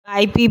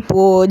my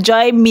people,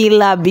 join me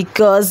la,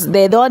 because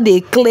they don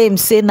dey claim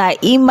say na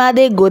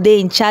Imade go dey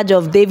in charge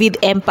of David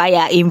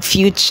empire in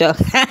future.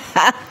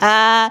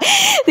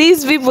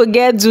 These people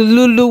get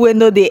Lulu wey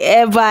no dey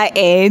ever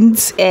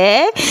end.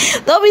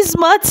 Don't be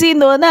smart,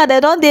 no. Now they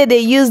don dey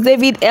use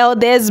David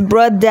eldest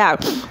brother,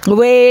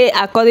 wey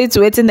according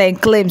to wetin dem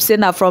claim say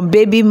na from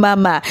baby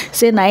mama,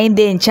 say na him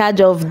dey in charge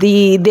of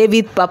the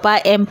David papa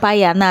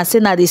empire now, say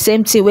na the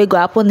same thing wey go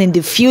happen in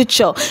the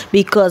future,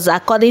 because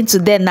according to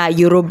them na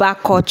Yoruba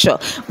culture.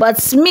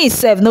 But me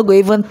sef no go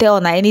even tell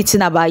una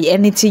anything about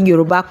anything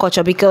Yoruba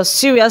culture, because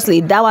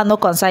seriously that one no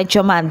concern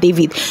Chioma and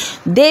David.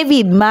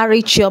 David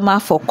marry Chioma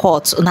for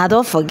court. Una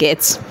don't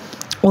forget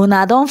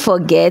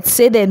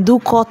say dem do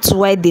court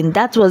wedding.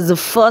 That was the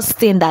first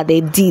thing that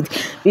they did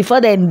before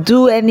they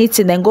do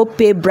anything. Then go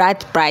pay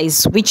bride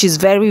price, which is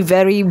very,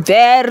 very,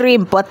 very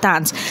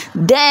important.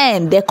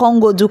 Then they can't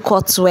go do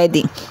court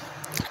wedding.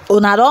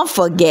 Una don't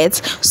forget.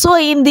 So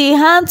in the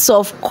hands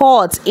of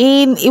court,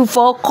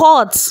 for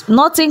court,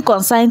 nothing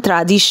concern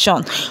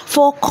tradition.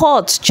 For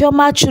court,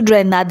 Chioma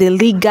children are the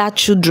legal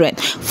children.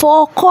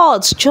 For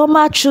court,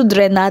 Chioma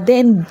children are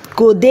then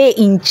go dey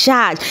in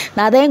charge.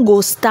 Now then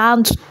go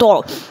stand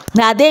tall.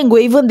 Now then go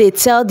even they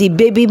tell the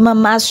baby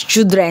mama's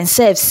children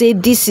self, say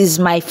this is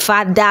my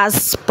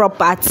father's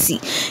property.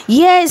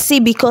 Yes,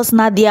 see, because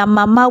now their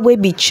mama will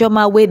be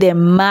Chioma, where they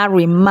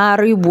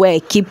marry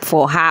where keep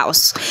for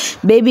house.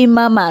 Baby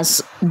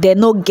mamas, they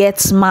no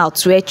get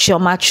mouth where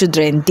Chioma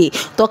children dey.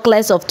 Talk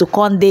less of to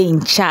come dey in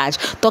charge.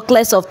 Talk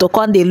less of to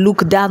come they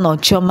look down on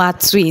Chioma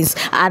twins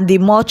and the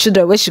more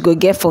children where she go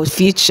get for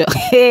future.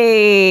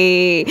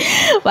 Hey,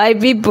 my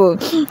people,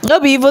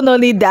 no be even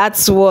only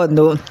that one,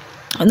 no.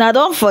 Now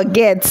don't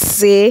forget,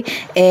 say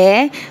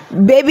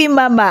baby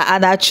mama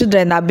and her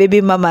children are baby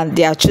mama and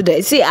their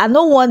children. See, I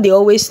know one they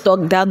always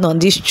talk down on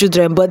these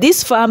children, but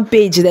this fan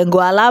page then go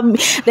allow me,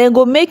 then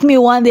go make me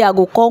one day I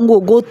go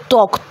go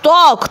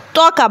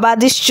talk about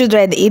these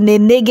children in a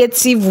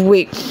negative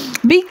way.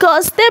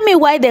 Because tell me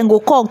why then go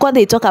come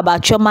they talk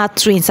about Chioma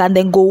twins and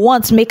then go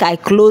want make I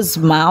close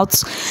mouth.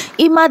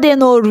 Imade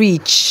no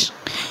reach.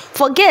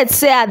 Forget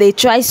say I they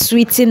try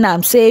sweeten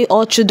am, say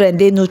all children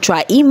they no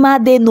try.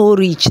 Imade no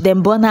reach.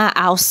 Then born her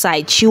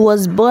outside. She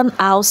was born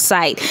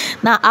outside.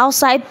 Now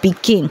outside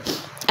pikin.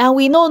 And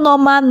we know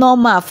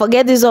normal.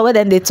 Forget this one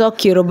when they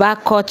talk Yoruba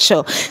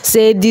culture.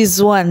 Say this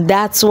one,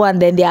 that one,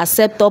 then they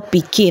accept up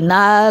pikin.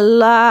 Nah,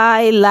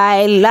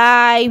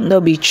 lie.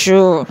 No be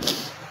true.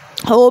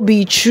 Oh,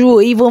 be true.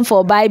 Even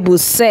for Bible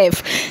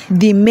self,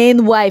 the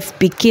main wife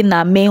pikin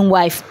na main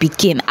wife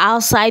pikin,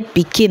 outside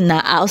pikin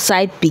na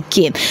outside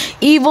pikin.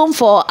 Even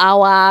for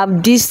our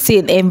this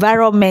thing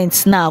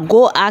environment now,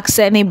 go ask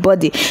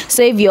anybody,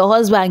 say if your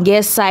husband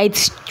get side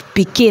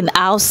pikin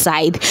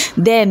outside,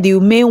 then the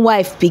main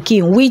wife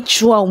pikin,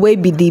 which one will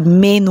be the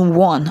main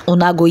one?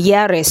 Una go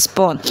hear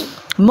respond.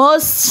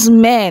 Most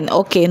men,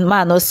 okay,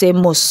 man no say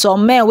most,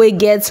 some men will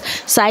get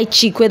side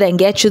chick where they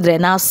get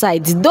children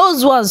outside.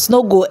 Those ones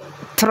no go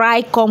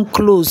try come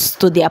close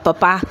to their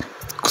papa,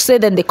 say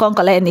then they can't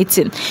collect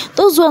anything.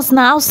 Those ones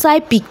now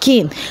outside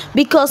pikin,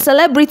 because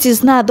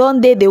celebrities now don't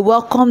they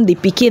welcome the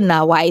pikin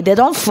now. Why they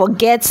don't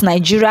forget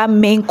Nigeria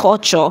main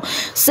culture?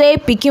 Say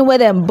pikin where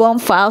them born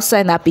for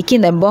outside, na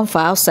pikin them born for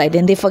outside,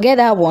 then they forget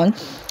that one.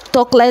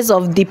 Talk less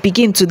of the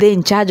pikin today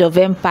in charge of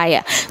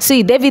empire.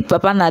 See, David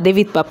papa na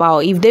David papa,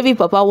 or if David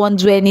papa won't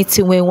do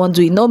anything when won't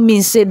do it, no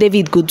means say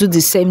David could do the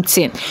same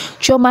thing.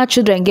 Chioma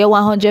children get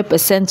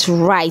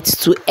 100% right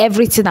to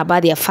everything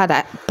about their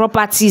father,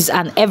 properties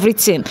and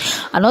everything.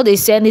 I know they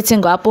say anything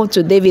go happen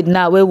to David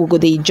now where we go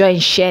they enjoy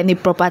and share any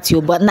property,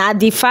 but now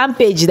the fan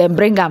page then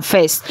bring them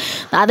first.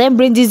 Now then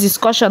bring this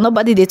discussion.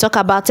 Nobody they talk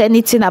about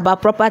anything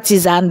about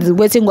properties and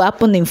waiting will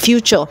happen in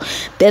future.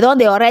 They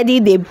already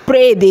they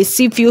pray they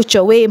see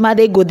future way.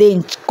 They go there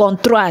in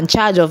control and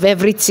charge of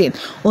everything.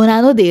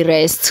 Una know the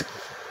rest.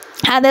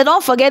 And they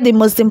don't forget the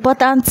most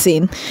important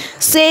thing.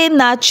 Say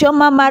na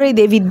Chioma marry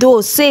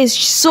Davido. Say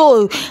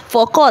so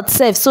for court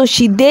self. So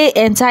she dey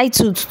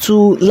entitled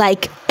to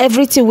like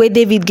everything where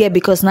David get,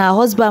 because now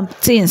her husband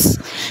things.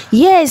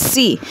 Yes,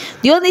 see,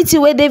 the only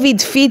thing where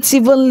David fits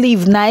even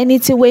leave now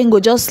anything where go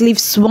just leave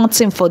small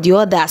thing for the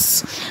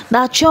others.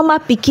 Now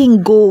Chioma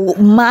pikin go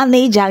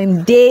manage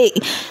and they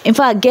in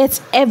fact get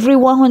every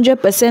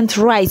 100%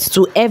 right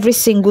to every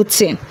single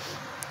thing.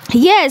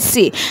 Yes,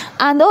 see,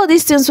 and all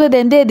these things where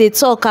then they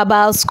talk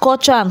about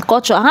culture and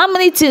culture. How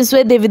many things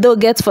where Davido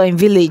get for in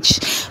village?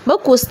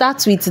 But we'll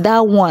start with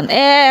that one.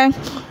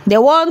 They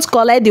won't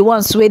collect the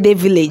ones where they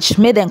village.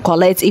 Make them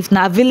collect. If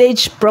na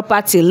village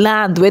property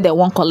land where they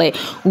won't collect,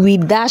 we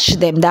dash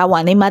them that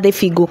one. Imade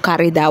fi go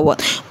carry that one.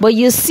 But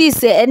you see,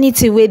 say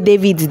anything where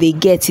David they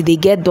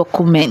get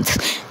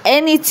documents.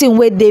 Anything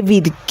where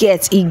David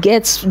gets, he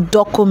gets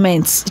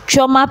documents.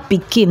 Chioma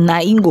pikin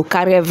na him go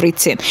carry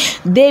everything.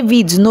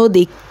 David know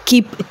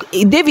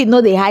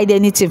they hide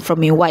anything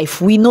from his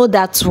wife. We know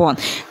that one.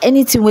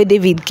 Anything where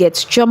David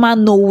gets, Chioma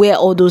know where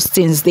all those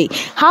things they.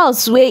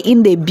 House where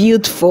in they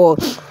build for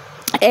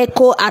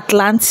Echo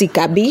Atlantic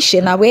abi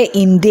shey na where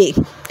im dey.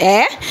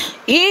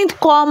 He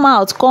come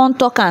out come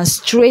talk am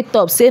straight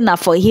up say na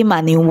for him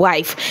and him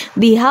wife.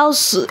 The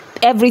house,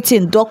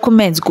 everything,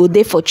 documents go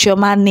dey for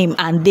Chioma name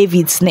and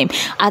David's name.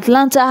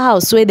 Atlanta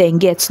house wey dem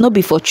get no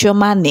be for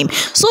Chioma name.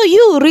 So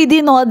you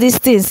reading all these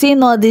things,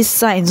 seeing all these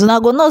signs, una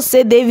go know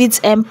say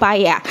David's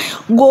empire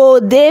go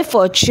dey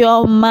for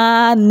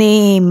Chioma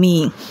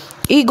name.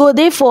 E go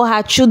dey for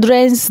her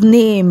children's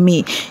name.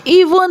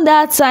 Even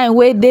that time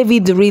wey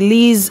David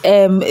release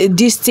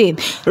this thing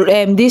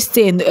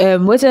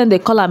wetin they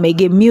call am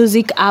again,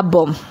 music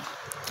album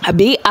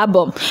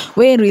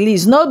wey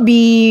release, no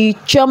be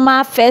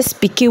Chioma first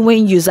pikin wey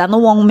use. I no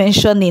wan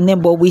mention im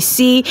name, but we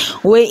see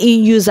wey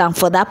im use am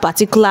for that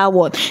particular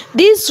one.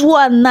 This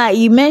one now,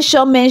 e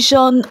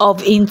mention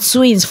of im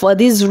twins for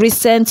this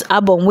recent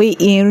album wey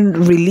im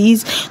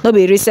release. No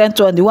be recent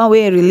one, the one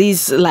wey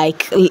release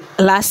like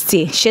last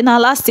year. Shey na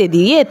last year, the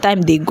year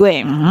time dey go.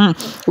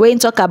 Wey im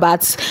talk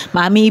about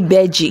Mami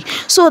Beji.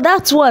 So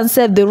that one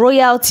sef, the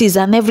royalties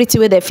and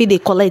everything wey dem fit dey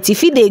collect, e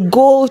fit dey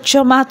go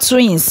Chioma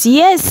twins.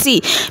 Yes,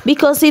 see,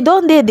 because e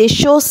don dey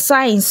show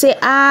signs say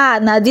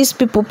na these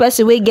people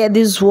person wey get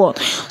this one.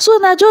 So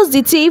na just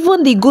the thing.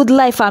 Even the good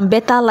life and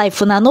better life,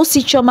 una no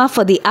see Chioma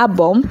for the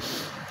album.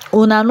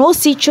 Una no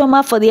see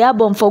Chioma for the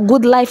album for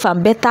good life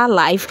and better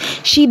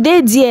life. She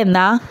dey there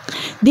now.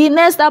 The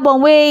next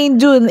album wey im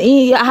do,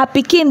 her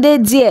pikin dey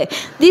there.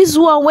 This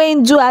one wey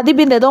im do,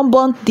 Adibin they don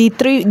born the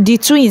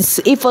twins.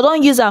 If I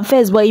don use am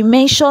first, but he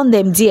mention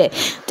them there.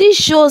 This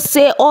shows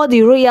say all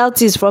the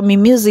royalties from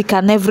im music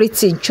and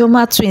everything,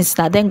 Chioma twins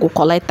na dem go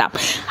collect am.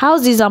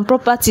 Houses and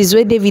properties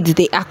wey David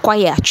dey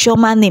acquire,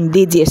 Chioma name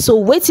dey there.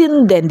 So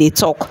wetin dem dey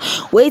talk?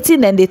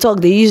 Wetin dem dey talk?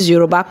 Dey use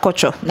Yoruba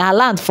culture. Na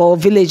land for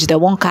village they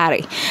wan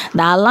carry.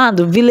 Na land,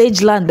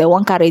 village land they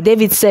wan carry.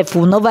 David sef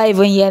will never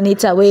even hear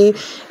anything wey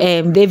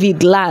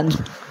David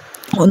land.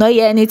 We no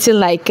hear anything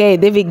like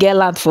David get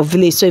land for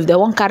village. So if they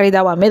wan carry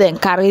that one, make them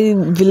carry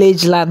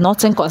village land.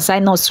 Nothing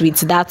concern us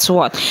with that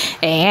one.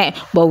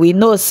 But we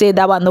know say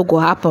that one no go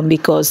happen,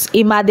 because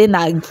Imade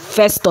na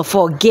first of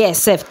all girl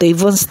sef to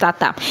even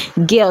start am.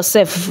 Girl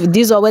sef,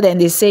 this one wey dem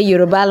dey say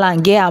Yoruba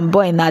land, girl and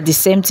boy na the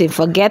same thing.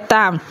 Forget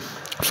am.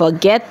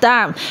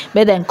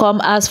 Make them come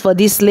ask for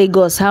this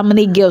Lagos. How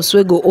many girls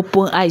will go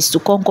open eyes to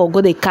come go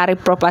they carry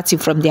property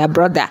from their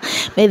brother?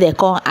 May they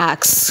come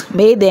ask.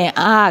 May they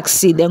ask.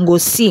 See, then go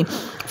see.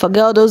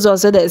 Forget all those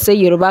also that say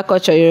Yoruba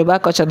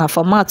culture na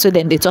format. So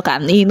then they talk,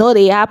 and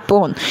they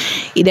happen.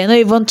 They don't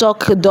even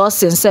talk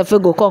dust himself. We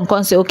go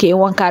come say, okay,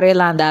 one carry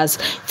land as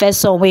first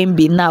son when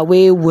be now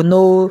we will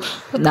know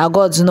now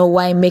God know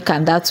why make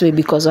and that way,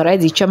 because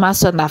already Chioma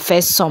son na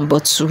first son,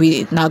 but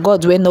we now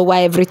God we know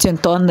why everything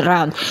turned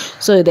around.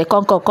 So they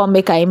come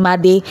make a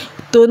Imade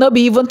to not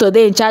be even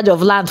today in charge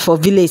of land for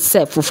village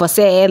self. For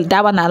say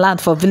that one a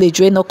land for village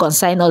we no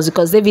consign us,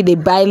 because David they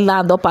buy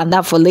land up and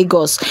down for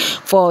Lagos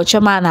for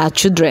Chioma and her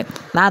children.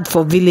 Land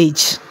for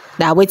village.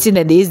 They are waiting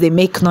that days they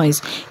make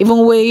noise.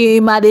 Even when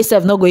Imade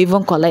self no go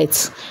even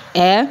collect.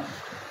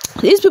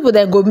 These people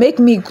then go make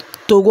me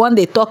to one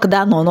they talk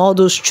down on all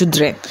those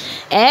children.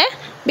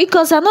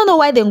 Because I don't know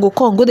why they go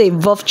they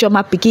involve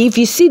Chioma pikin. If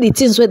you see the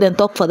things where they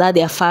talk for that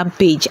their fan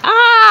page,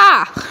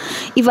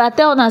 if I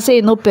tell una say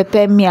no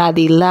pepper me, I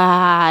dey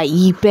lie.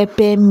 He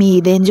pepper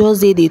me, then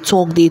just they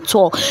talk.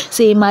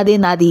 Say Imade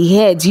na the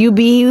head, you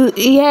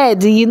be head,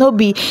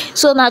 be.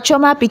 So na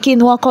Chioma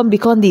pikin won't come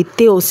become the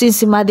tail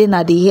since Imade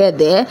na the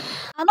head.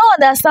 I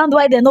don't understand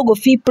why they no go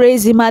fit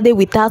praise Imade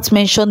without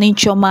mentioning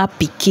Chioma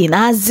pikin.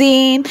 As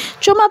in,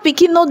 Chioma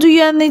pikin no do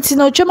you anything,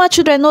 no. Chioma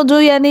children no do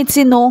you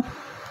anything, no.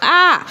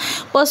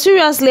 But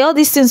seriously, all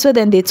these things where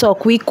then they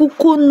talk, we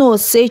kuku know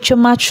say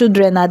Chioma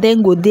children are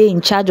then go they in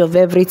charge of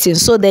everything.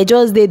 So they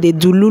just they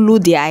dululu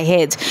their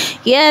head.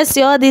 Yes,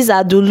 all these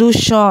are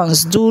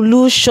delusionals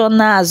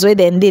where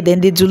then they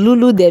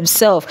dululu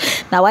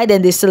themselves. Now why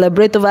then they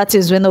celebrate over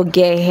things when no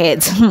get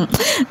head?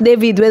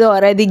 David we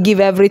already give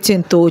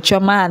everything to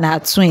Chioma and her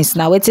twins.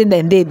 Now waiting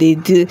then they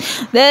do.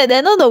 They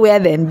don't know where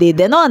then they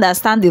don't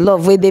understand the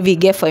love where David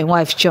get for his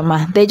wife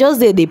Chioma. They just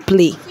they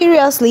play.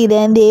 Seriously,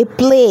 then they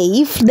play.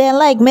 If they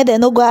like, may they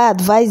no go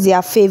advise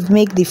their faith,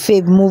 make the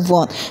faith move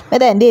on. May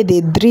then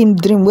they dream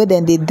where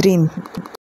then they dream.